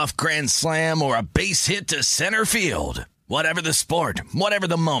walk-off grand slam or a base hit to center field. Whatever the sport, whatever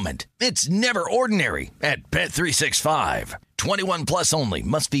the moment. It's never ordinary at Bet365. 21 plus only.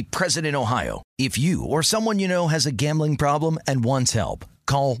 Must be present in Ohio. If you or someone you know has a gambling problem and wants help,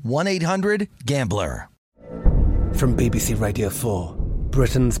 call 1-800-GAMBLER. From BBC Radio 4,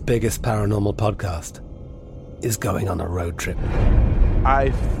 Britain's biggest paranormal podcast is going on a road trip.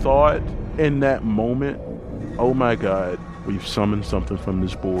 I thought in that moment, oh my God, we've summoned something from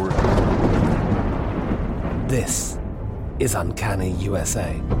this board. This is Uncanny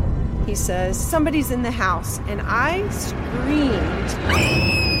USA. He says, somebody's in the house, and I screamed.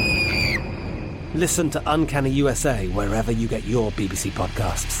 Listen to Uncanny USA wherever you get your BBC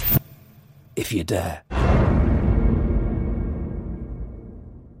podcasts, if you dare.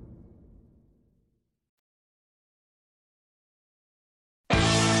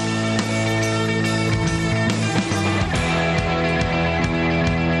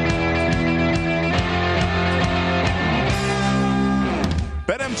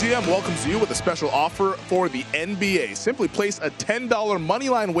 BetMGM welcomes you with a special offer for the NBA. Simply place a $10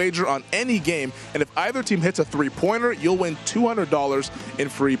 moneyline wager on any game, and if either team hits a three-pointer, you'll win $200 in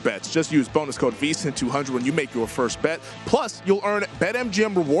free bets. Just use bonus code VSiN200 when you make your first bet. Plus, you'll earn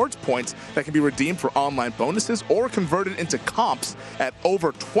BetMGM rewards points that can be redeemed for online bonuses or converted into comps at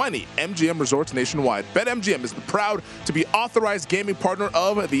over 20 MGM resorts nationwide. BetMGM is the proud to be authorized gaming partner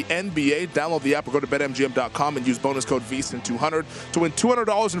of the NBA. Download the app or go to BetMGM.com and use bonus code VSiN200 to win $200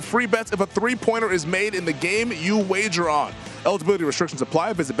 in free bets if a three-pointer is made in the game you wager on. Eligibility restrictions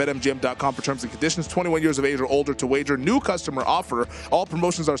apply. Visit BetMGM.com for terms and conditions. 21 years of age or older to wager. New customer offer. All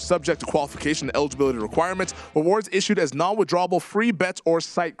promotions are subject to qualification and eligibility requirements. Rewards issued as non-withdrawable free bets or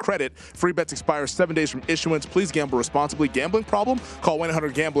site credit. Free bets expire 7 days from issuance. Please gamble responsibly. Gambling problem? Call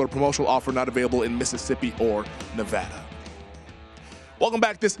 1-800-GAMBLER. Promotional offer not available in Mississippi or Nevada. Welcome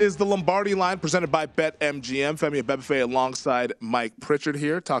back. This is the Lombardi Line presented by BetMGM. Femi Abebefe alongside Mike Pritchard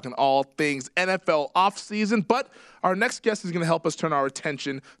here, talking all things NFL offseason. But our next guest is going to help us turn our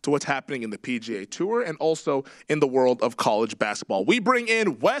attention to what's happening in the PGA Tour and also in the world of college basketball. We bring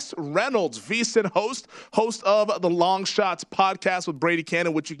in Wes Reynolds, VSiN host of the Long Shots podcast with Brady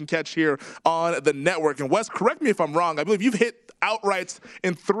Cannon, which you can catch here on the network. And Wes, correct me if I'm wrong. I believe you've hit outrights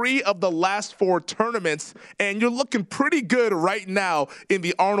in 3 of the last 4 tournaments, and you're looking pretty good right now in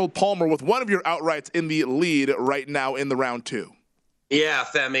the Arnold Palmer with one of your outrights in the lead right now in the round 2. Yeah,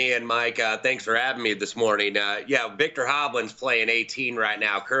 Femi and Mike, thanks for having me this morning. Victor Hovland's playing 18 right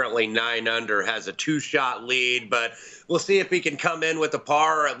now, currently 9 under, has a 2-shot lead, but we'll see if he can come in with a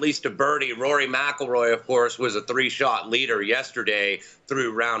par or at least a birdie. Rory McIlroy, of course, was a 3-shot leader yesterday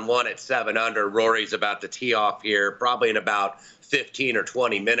through round 1 at 7 under. Rory's about to tee off here, probably in about 15 or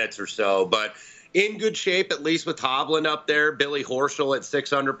 20 minutes or so, but in good shape, at least with Hovland up there. Billy Horschel at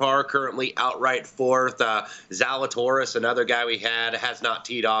 6 under par, currently outright 4th. Zalatoris, another guy we had, has not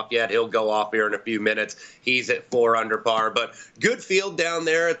teed off yet. He'll go off here in a few minutes. He's at 4 under par. But good field down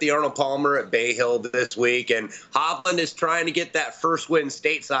there at the Arnold Palmer at Bay Hill this week. And Hovland is trying to get that first win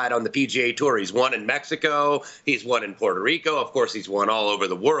stateside on the PGA Tour. He's won in Mexico. He's won in Puerto Rico. Of course, he's won all over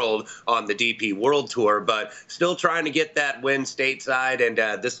the world on the DP World Tour. But still trying to get that win stateside.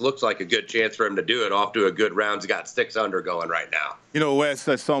 And this looks like a good chance for him to do it. Off to a good round. He's got 6 under going right now. You know, Wes,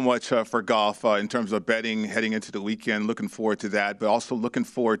 that's so much for golf in terms of betting heading into the weekend. Looking forward to that, but also looking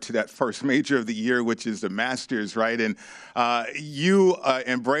forward to that first major of the year, which is the Masters, right? And you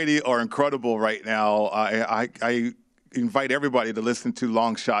and Brady are incredible right now. I invite everybody to listen to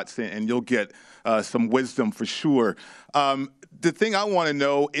Long Shots, and you'll get some wisdom for sure. The thing I want to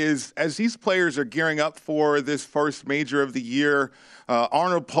know is, as these players are gearing up for this first major of the year,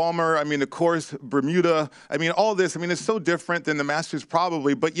 Arnold Palmer, I mean, of course, Bermuda, I mean, all this, I mean, it's so different than the Masters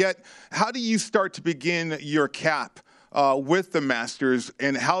probably, but yet, how do you start to begin your cap with the Masters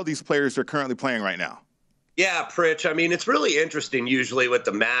and how these players are currently playing right now? Yeah, Pritch. I mean, it's really interesting usually with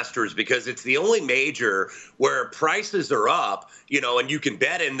the Masters because it's the only major where prices are up, you know, and you can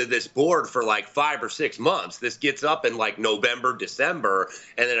bet into this board for like 5 or 6 months. This gets up in like November, December,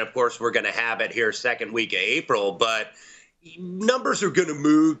 and then, of course, we're going to have it here second week of April. But numbers are going to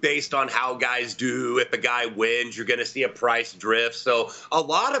move based on how guys do. If a guy wins, you're going to see a price drift. So a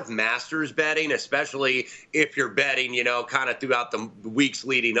lot of Masters betting, especially if you're betting, you know, kind of throughout the weeks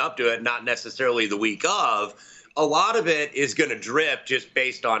leading up to it, not necessarily the week of, a lot of it is going to drift just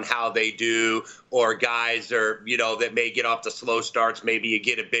based on how they do, or guys are, you know, that may get off the slow starts. Maybe you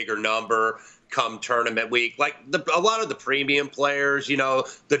get a bigger number come tournament week. Like a lot of the premium players, you know,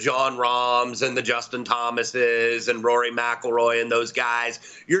 the Jon Rahms and the Justin Thomases and Rory McIlroy and those guys,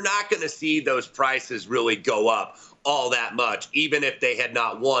 you're not going to see those prices really go up all that much, even if they had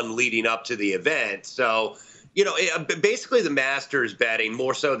not won leading up to the event. So, you know, basically the Masters betting,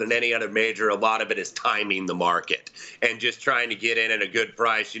 more so than any other major, a lot of it is timing the market and just trying to get in at a good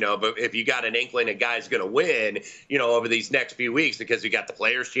price, you know. But if you got an inkling a guy's going to win, you know, over these next few weeks, because we got the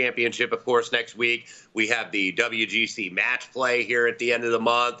Players' Championship, of course, next week. We have the WGC Match Play here at the end of the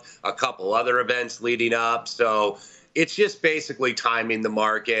month, a couple other events leading up. So it's just basically timing the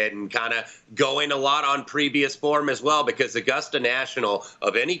market and kind of going a lot on previous form as well, because Augusta National,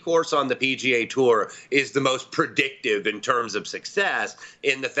 of any course on the PGA Tour, is the most predictive in terms of success,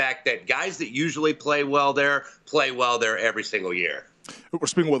 in the fact that guys that usually play well there every single year. We're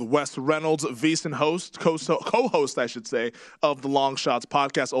speaking with Wes Reynolds, VSiN host, co-host, I should say, of the Long Shots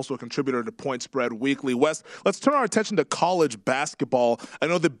podcast, also a contributor to Point Spread Weekly. Wes, let's turn our attention to college basketball. I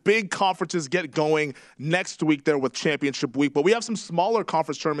know the big conferences get going next week there with Championship Week, but we have some smaller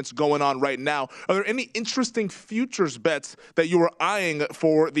conference tournaments going on right now. Are there any interesting futures bets that you are eyeing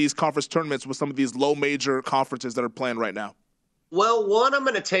for these conference tournaments with some of these low major conferences that are playing right now? Well, one, I'm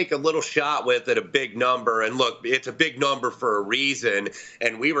going to take a little shot with at a big number. And look, it's a big number for a reason.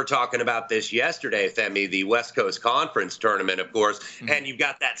 And we were talking about this yesterday, Femi, the West Coast Conference tournament, of course. Mm-hmm. And you've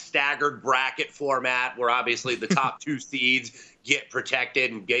got that staggered bracket format where obviously the top 2 seeds get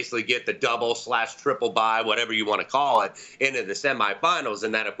protected and basically get the double/triple bye, whatever you want to call it, into the semifinals.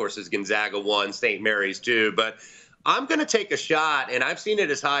 And that, of course, is Gonzaga 1, St. Mary's 2. But I'm going to take a shot, and I've seen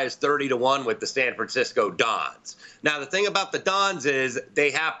it as high as 30-1 with the San Francisco Dons. Now, the thing about the Dons is they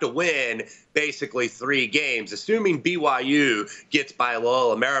have to win basically 3 games. Assuming BYU gets by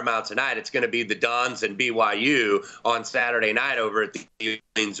Loyola Marymount tonight, it's going to be the Dons and BYU on Saturday night over at the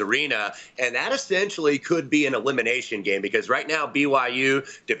Allianz Arena. And that essentially could be an elimination game, because right now BYU,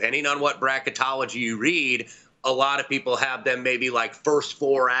 depending on what bracketology you read, a lot of people have them maybe like first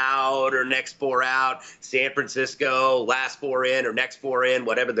 4 out or next 4 out. San Francisco, last 4 in or next 4 in,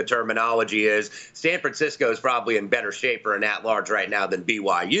 whatever the terminology is. San Francisco is probably in better shape for an at-large right now than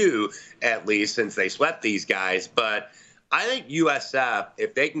BYU, at least since they swept these guys. But I think USF,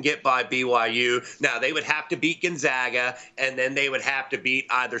 if they can get by BYU, now they would have to beat Gonzaga, and then they would have to beat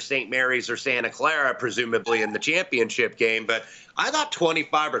either St. Mary's or Santa Clara, presumably in the championship game. But I thought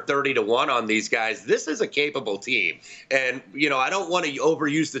 25 or 30 to 1 on these guys. This is a capable team. And, I don't want to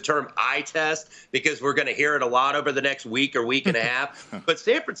overuse the term eye test because we're going to hear it a lot over the next week or week and a half. But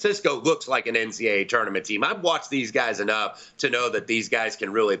San Francisco looks like an NCAA tournament team. I've watched these guys enough to know that these guys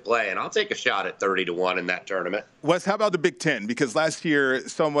can really play. And I'll take a shot at 30 to 1 in that tournament. Wes, how about the Big Ten? Because last year,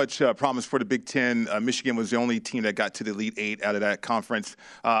 so much promise for the Big Ten. Michigan was the only team that got to the Elite Eight out of that conference.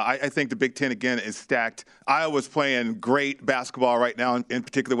 I think the Big Ten, again, is stacked. Iowa's playing great basketball right now, in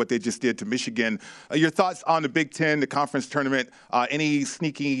particular what they just did to Michigan. Your thoughts on the Big Ten, the conference tournament, any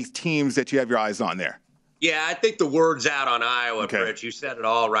sneaky teams that you have your eyes on there? Yeah, I think the word's out on Iowa, Rich. You said it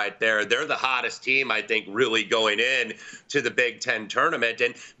all right there. They're the hottest team, I think, really going in to the Big Ten tournament.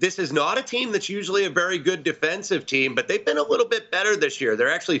 And this is not a team that's usually a very good defensive team, but they've been a little bit better this year.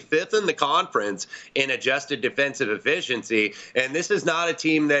 They're actually 5th in the conference in adjusted defensive efficiency. And this is not a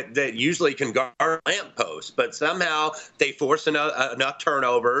team that usually can guard lampposts, but somehow they force enough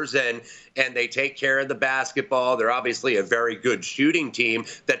turnovers and they take care of the basketball. They're obviously a very good shooting team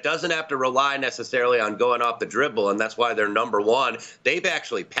that doesn't have to rely necessarily on going off the dribble, and that's why they're number 1. They've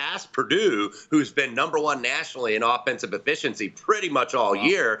actually passed Purdue, who's been number 1 nationally in offensive efficiency pretty much all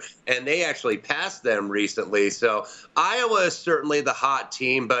year, and they actually passed them recently. So Iowa is certainly the hot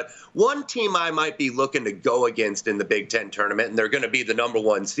team, but one team I might be looking to go against in the Big Ten tournament, and they're going to be the number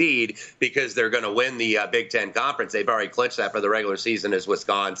 1 seed because they're going to win the Big Ten Conference. They've already clinched that for the regular season, is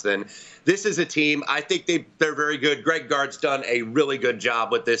Wisconsin. This is a team, I think they're very good. Greg Gard's done a really good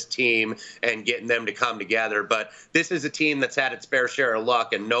job with this team and getting them to come together. But this is a team that's had its fair share of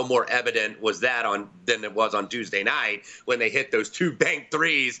luck, and no more evident was that than it was on Tuesday night when they hit those 2 banked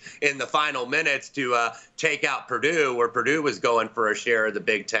threes in the final minutes to take out Purdue, where Purdue was going for a share of the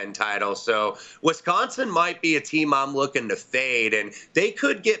Big Ten title. So Wisconsin might be a team I'm looking to fade, and they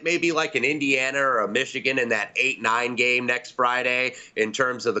could get maybe like an Indiana or a Michigan in that 8-9 game next Friday in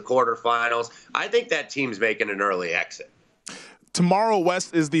terms of the quarterfinals. I think that team's making an early exit. Tomorrow,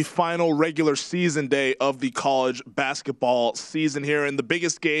 West, is the final regular season day of the college basketball season here. And the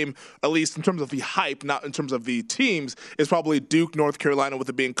biggest game, at least in terms of the hype, not in terms of the teams, is probably Duke, North Carolina, with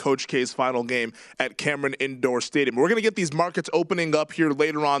it being Coach K's final game at Cameron Indoor Stadium. We're going to get these markets opening up here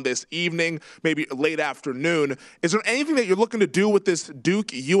later on this evening, maybe late afternoon. Is there anything that you're looking to do with this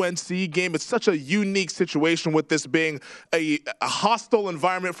Duke-UNC game? It's such a unique situation with this being a hostile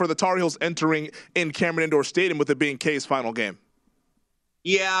environment for the Tar Heels entering in Cameron Indoor Stadium, with it being K's final game.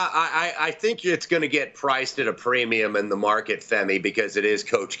 Yeah, I think it's going to get priced at a premium in the market, Femi, because it is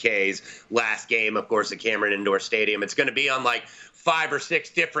Coach K's last game, of course, at Cameron Indoor Stadium. It's going to be on like 5 or 6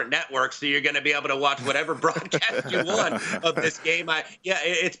 different networks, so you're going to be able to watch whatever broadcast you want of this game.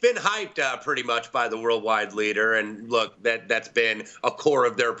 It's been hyped pretty much by the worldwide leader, and look, that's been a core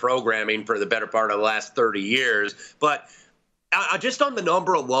of their programming for the better part of the last 30 years. But just on the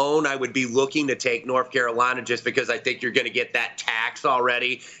number alone, I would be looking to take North Carolina just because I think you're going to get that tax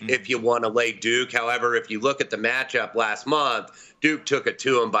already if you want to lay Duke. However, if you look at the matchup last month, Duke took it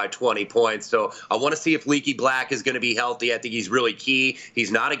to him by 20 points. So I want to see if Leaky Black is going to be healthy. I think he's really key.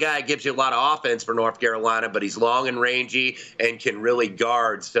 He's not a guy that gives you a lot of offense for North Carolina, but he's long and rangy and can really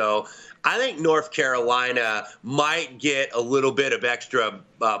guard. So I think North Carolina might get a little bit of extra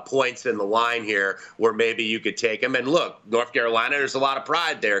points in the line here where maybe you could take them. And look, North Carolina, there's a lot of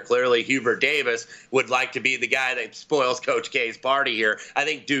pride there. Clearly, Hubert Davis would like to be the guy that spoils Coach K's party here. I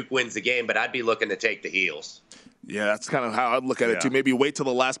think Duke wins the game, but I'd be looking to take the Heels. Yeah, that's kind of how I'd look at it, too. Maybe wait till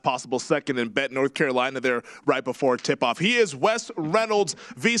the last possible second and bet North Carolina there right before tip-off. He is Wes Reynolds,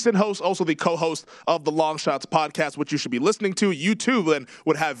 VSiN host, also the co-host of the Long Shots podcast, which you should be listening to. You, too, then,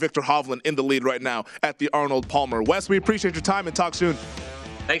 would have Victor Hovland in the lead right now at the Arnold Palmer. Wes, we appreciate your time and talk soon.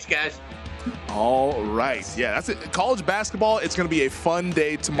 Thanks, guys. All right. Yeah, that's it. College basketball, it's going to be a fun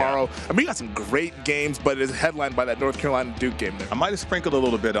day tomorrow. Yeah. I mean, we got some great games, but it is headlined by that North Carolina-Duke game there. I might have sprinkled a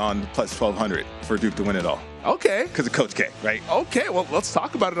little bit on plus 1,200 for Duke to win it all. Okay. Because of Coach K, right? Okay, well, let's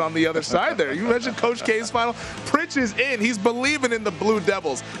talk about it on the other side there. You mentioned Coach K's final. Pritch is in. He's believing in the Blue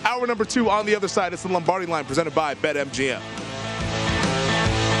Devils. Hour number 2 on the other side. It's the Lombardi Line presented by BetMGM.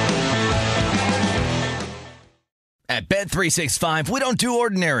 At Bet365, we don't do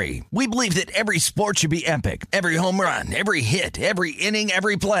ordinary. We believe that every sport should be epic. Every home run, every hit, every inning,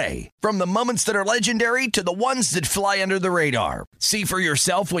 every play. From the moments that are legendary to the ones that fly under the radar. See for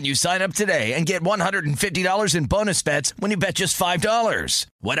yourself when you sign up today and get $150 in bonus bets when you bet just $5.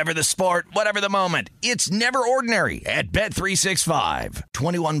 Whatever the sport, whatever the moment, it's never ordinary at Bet365.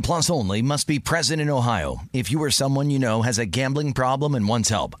 21 plus only. Must be present in Ohio. If you or someone you know has a gambling problem and wants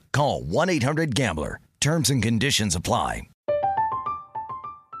help, call 1-800-GAMBLER. Terms and conditions apply.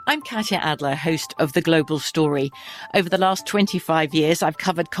 I'm Katya Adler, host of The Global Story. Over the last 25 years, I've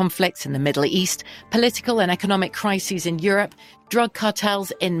covered conflicts in the Middle East, political and economic crises in Europe, drug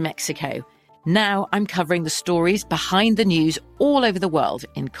cartels in Mexico. Now I'm covering the stories behind the news all over the world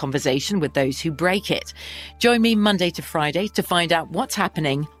in conversation with those who break it. Join me Monday to Friday to find out what's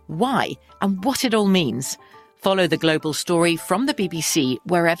happening, why, and what it all means. Follow The Global Story from the BBC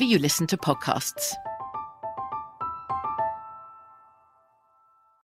wherever you listen to podcasts.